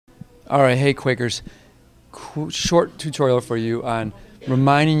All right, hey Quakers, short tutorial for you on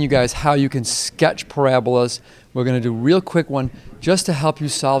reminding you guys how you can sketch parabolas. We're going to do a real quick one just to help you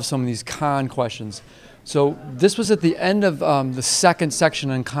solve some of these con questions. So this was at the end of the second section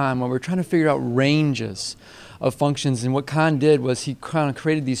on con, where we're trying to figure out ranges of functions, and what con did was he kind of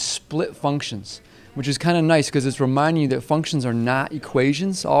created these split functions, which is kind of nice because it's reminding you that functions are not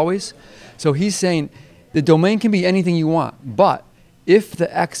equations always. So he's saying the domain can be anything you want, but if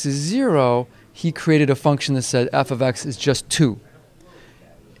the x is 0, he created a function that said f of x is just 2.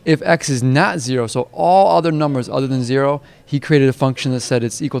 If x is not 0, so all other numbers other than 0, he created a function that said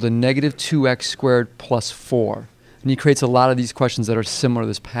it's equal to negative 2x squared plus 4. And he creates a lot of these questions that are similar to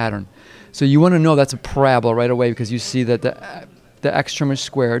this pattern. So you want to know that's a parabola right away because you see that the x term is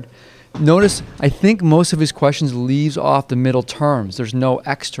squared. Notice, I think most of his questions leaves off the middle terms. There's no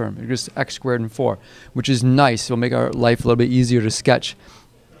x term. It's just x squared and 4, which is nice. It'll make our life a little bit easier to sketch.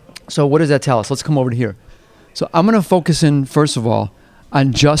 So what does that tell us? Let's come over to here. So I'm going to focus in, first of all,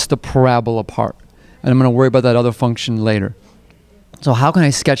 on just the parabola part. And I'm going to worry about that other function later. So how can I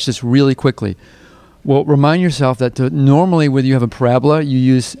sketch this really quickly? Well, remind yourself that normally when you have a parabola, you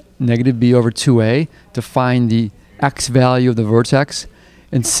use negative b over 2a to find the x value of the vertex.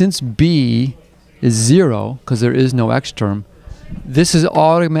 And since b is 0, because there is no x term, this is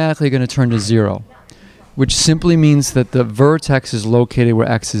automatically going to turn to 0, which simply means that the vertex is located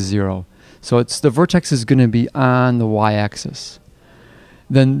where x is 0. So the vertex is going to be on the y-axis.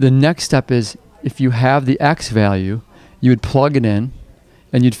 Then the next step is, if you have the x value, you would plug it in,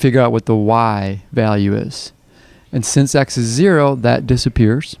 and you'd figure out what the y value is. And since x is 0, that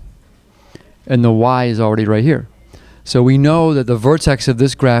disappears, and the y is already right here. So we know that the vertex of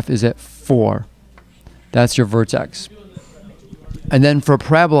this graph is at 4. That's your vertex. And then for a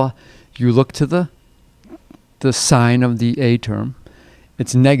parabola, you look to the sign of the a term.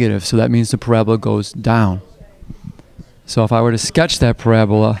 It's negative, so that means the parabola goes down. So if I were to sketch that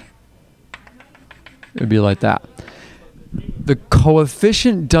parabola, it would be like that. The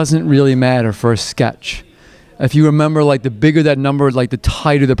coefficient doesn't really matter for a sketch. If you remember, like the bigger that number, like the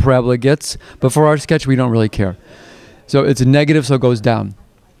tighter the parabola gets. But for our sketch, we don't really care. So it's a negative, so it goes down.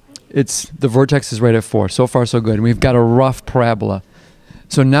 The vertex is right at 4. So far, so good. And we've got a rough parabola.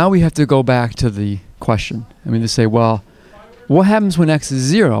 So now we have to go back to the question. I mean, to say, well, what happens when x is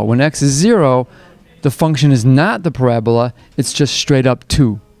 0? When x is 0, the function is not the parabola. It's just straight up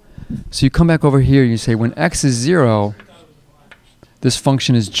 2. So you come back over here and you say, when x is 0, this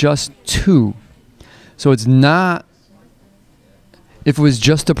function is just 2. So it's not, if it was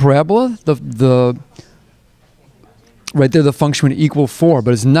just a parabola, right there the function would equal 4,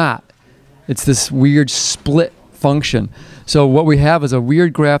 but it's not. It's this weird split function. So what we have is a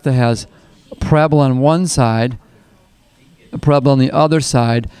weird graph that has a parabola on one side, a parabola on the other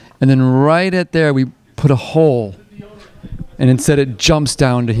side, and then right at there we put a hole, and instead it jumps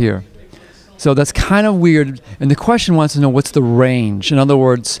down to here. So that's kind of weird, and the question wants to know what's the range. In other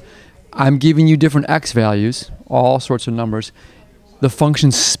words, I'm giving you different x values, all sorts of numbers. The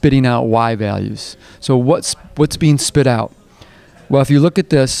function's spitting out y values. So what's being spit out? Well, if you look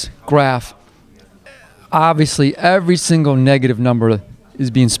at this graph, obviously every single negative number is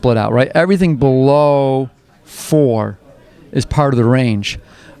being split out, right? Everything below 4 is part of the range.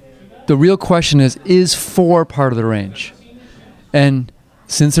 The real question is 4 part of the range? And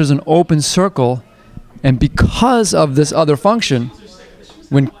since there's an open circle, and because of this other function,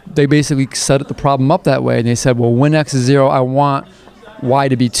 when they basically set the problem up that way, and they said, well, when x is 0, I want y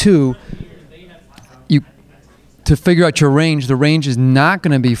to be 2, to figure out your range, the range is not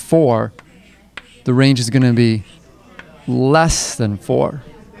going to be 4. The range is going to be less than 4.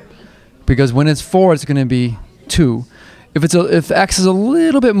 Because when it's 4, it's going to be 2. If x is a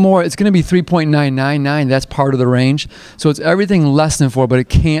little bit more, it's going to be 3.999. That's part of the range. So it's everything less than 4, but it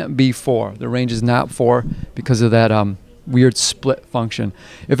can't be 4. The range is not 4 because of that weird split function.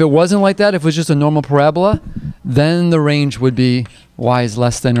 If it wasn't like that, if it was just a normal parabola, then the range would be y is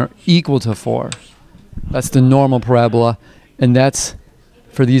less than or equal to 4. That's the normal parabola, and that's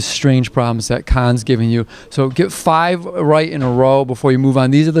for these strange problems that Khan's giving you. So get 5 right in a row before you move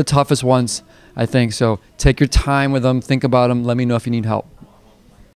on. These are the toughest ones, I think. So take your time with them, think about them, let me know if you need help.